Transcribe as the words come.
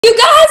You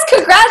guys,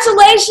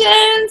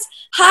 congratulations!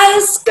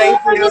 Highest score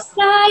this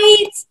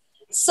night.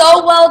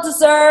 So well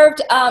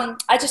deserved.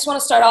 I just want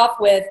to start off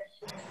with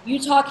you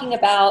talking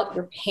about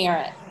your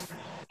parents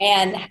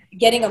and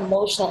getting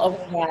emotional over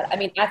that. I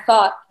mean, I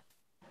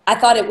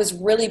thought it was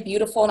really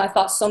beautiful, and I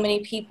thought so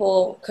many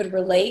people could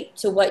relate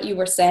to what you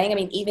were saying. I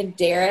mean, even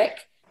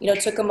Derek,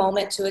 took a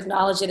moment to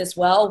acknowledge it as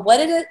well.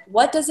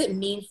 What does it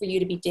mean for you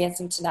to be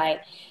dancing tonight?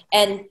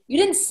 And you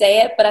didn't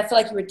say it, but I feel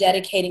like you were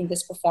dedicating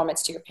this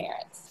performance to your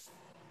parents.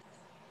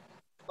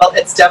 Well,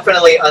 it's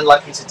definitely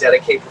unlucky to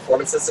dedicate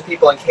performances to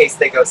people in case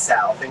they go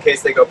south, in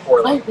case they go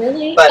poorly. Oh,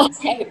 really? But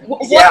okay.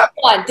 Yeah.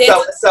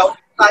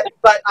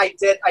 But I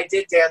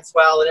did dance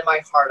well, and in my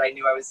heart, I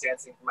knew I was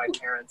dancing for my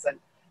parents. And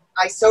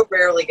I so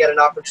rarely get an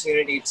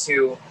opportunity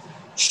to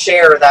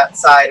share that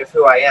side of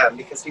who I am,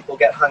 because people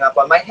get hung up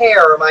on my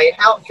hair or my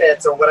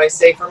outfits or what I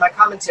say for my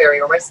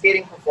commentary or my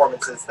skating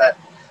performances, that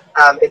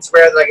it's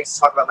rare that I get to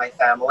talk about my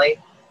family.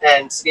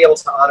 And to be able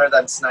to honor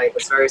them tonight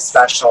was very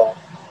special,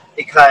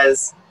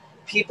 because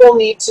people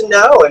need to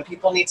know, and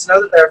people need to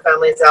know that there are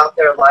families out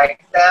there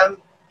like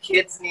them.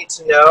 Kids need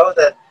to know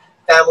that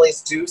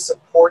families do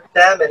support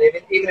them, and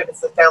even if it's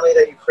the family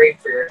that you create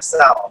for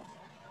yourself,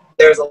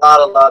 there's a lot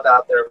of love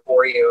out there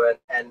for you.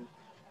 And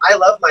I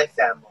love my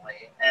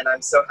family, and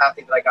I'm so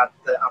happy that I got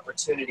the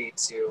opportunity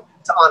to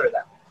honor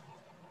them.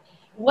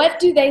 What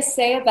do they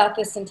say about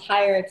this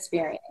entire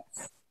experience?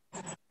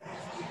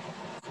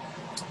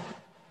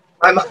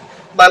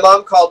 My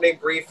mom called me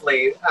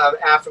briefly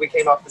after we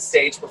came off the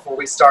stage before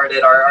we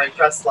started our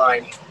press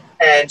line,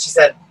 and she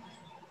said,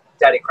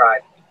 "Daddy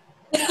cried."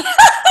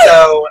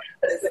 So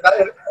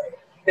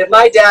if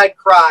my dad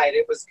cried,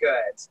 it was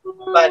good.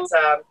 But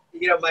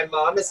my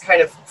mom is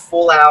kind of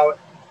full out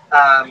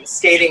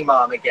skating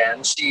mom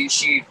again.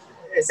 She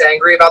is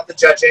angry about the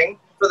judging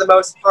for the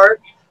most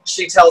part.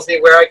 She tells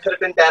me where I could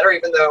have been better,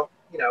 even though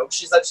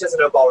she doesn't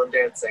know ballroom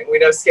dancing. We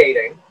know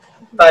skating,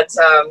 but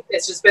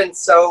it's just been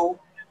so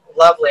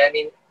lovely. I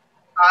mean,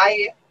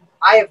 I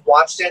have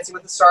watched Dancing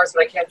with the Stars,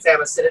 but I can't say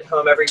I'm a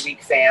sit-at-home every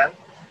week fan.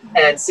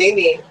 And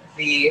seeing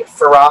the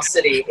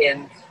ferocity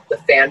in the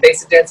fan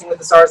base of Dancing with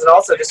the Stars, and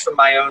also just from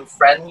my own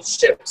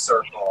friendship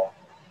circle,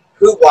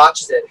 who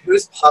watches it,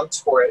 who's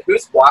pumped for it,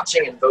 who's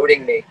watching and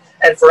voting me,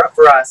 and for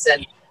us,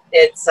 and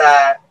it's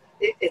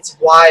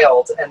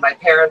wild. And my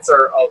parents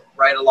are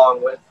right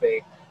along with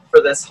me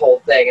for this whole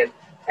thing.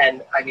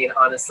 And I mean,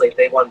 honestly,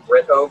 they won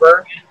Britt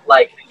over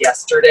like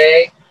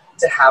yesterday.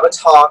 To have a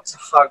talk, to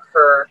hug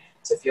her,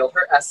 to feel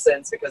her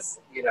essence, because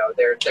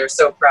they're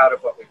so proud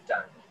of what we've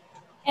done.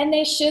 And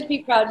they should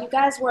be proud. You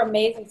guys were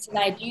amazing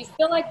tonight. Do you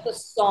feel like the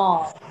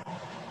song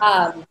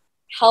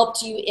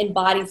helped you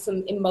embody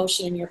some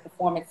emotion in your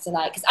performance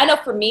tonight? Because I know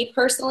for me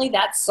personally,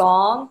 that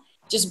song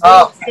just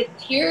brings the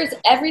tears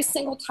every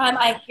single time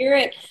I hear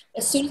it.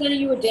 As soon as I knew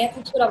you were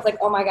dancing to it, I was like,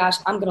 oh my gosh,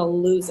 I'm gonna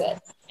lose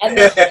it. And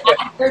then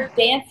after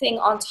dancing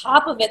on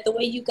top of it, the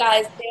way you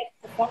guys danced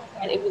and performed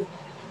tonight, it was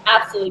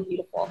absolutely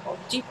beautiful.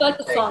 Do you feel like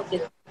the song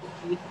did?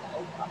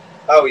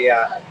 Oh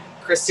yeah,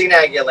 Christina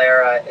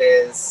Aguilera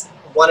is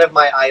one of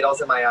my idols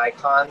and my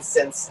icons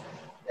since,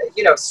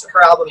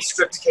 her album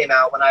Stripped came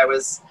out when I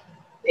was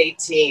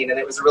 18, and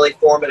it was a really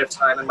formative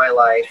time in my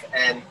life.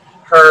 And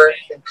her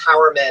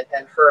empowerment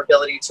and her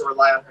ability to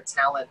rely on her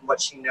talent and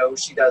what she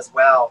knows she does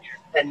well,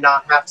 and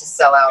not have to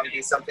sell out and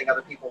be something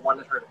other people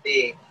wanted her to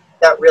be,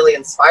 that really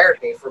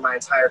inspired me for my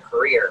entire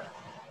career.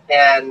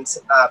 And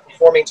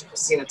performing to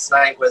Christina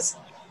tonight was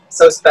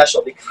so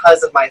special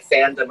because of my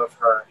fandom of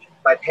her.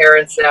 My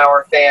parents now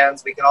are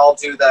fans. We can all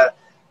do the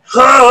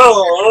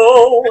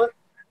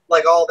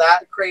like all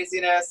that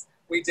craziness.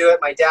 We do it.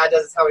 My dad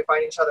does. It's how we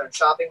find each other in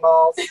shopping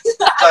malls.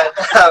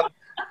 But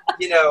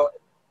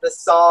the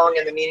song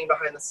and the meaning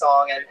behind the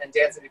song, and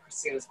dancing to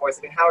Christina's voice.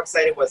 I mean, how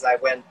excited was I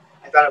when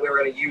I found out we were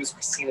going to use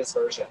Christina's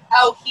version?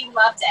 Oh, he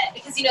loved it,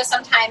 because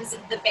sometimes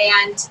the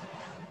band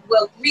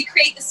will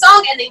recreate the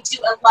song and they do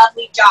a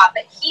lovely job.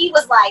 But he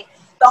was like,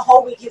 the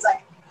whole week, he's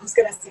like, who's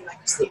going to sing like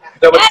Christina?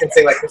 No one can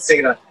sing like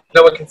Christina.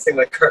 No one can sing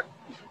like her.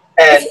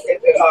 And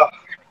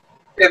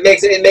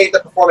it made the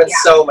performance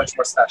so much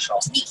more special.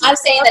 He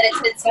keeps saying that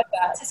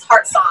it's his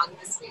heart song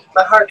this week.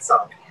 My heart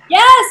song.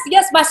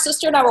 Yes. My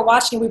sister and I were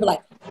watching, and we were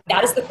like,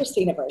 that is the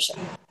Christina version.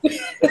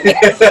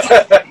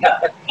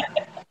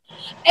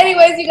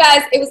 Anyways, you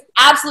guys, it was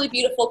absolutely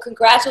beautiful.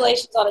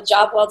 Congratulations on a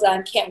job well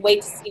done. Can't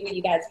wait to see what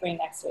you guys bring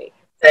next week.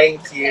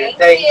 Thank you.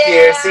 Thank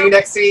you. See you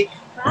next week.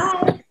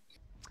 Bye.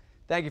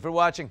 Thank you for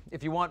watching.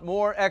 If you want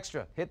more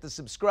extra, hit the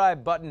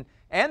subscribe button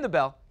and the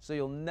bell so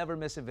you'll never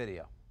miss a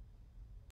video.